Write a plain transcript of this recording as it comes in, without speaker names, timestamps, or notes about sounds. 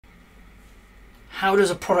How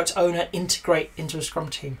does a product owner integrate into a Scrum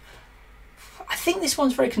team? I think this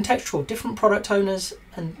one's very contextual. Different product owners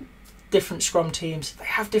and different Scrum teams, they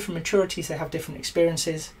have different maturities, they have different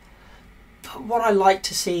experiences. But what I like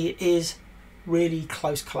to see is really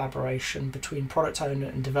close collaboration between product owner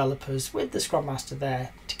and developers with the Scrum Master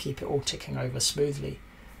there to keep it all ticking over smoothly.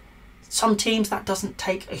 Some teams that doesn't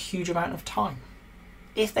take a huge amount of time.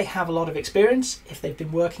 If they have a lot of experience, if they've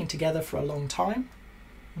been working together for a long time,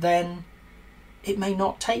 then it may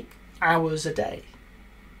not take hours a day.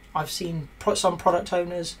 I've seen some product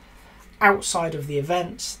owners outside of the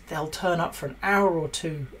events, they'll turn up for an hour or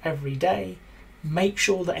two every day, make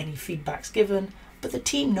sure that any feedback's given, but the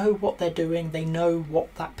team know what they're doing, they know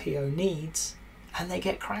what that PO needs, and they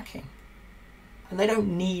get cracking. And they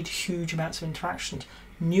don't need huge amounts of interactions.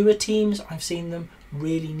 Newer teams, I've seen them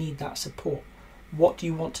really need that support. What do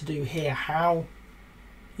you want to do here? How,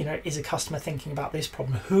 is a customer thinking about this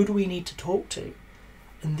problem? Who do we need to talk to?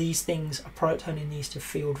 And these things a product owner needs to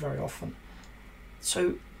field very often.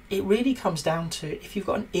 So it really comes down to, if you've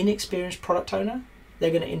got an inexperienced product owner,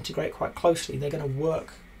 they're going to integrate quite closely. They're going to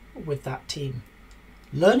work with that team,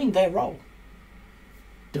 learning their role.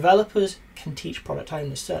 Developers can teach product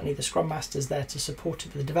owners. Certainly the Scrum Master's there to support it,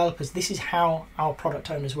 but the developers, this is how our product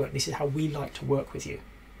owners work. This is how we like to work with you.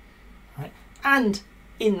 Right? And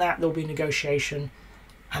in that there'll be negotiation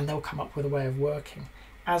and they'll come up with a way of working.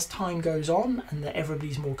 As time goes on and that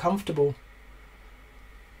everybody's more comfortable,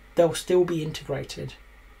 they'll still be integrated,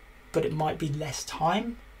 but it might be less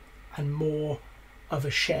time and more of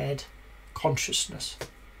a shared consciousness.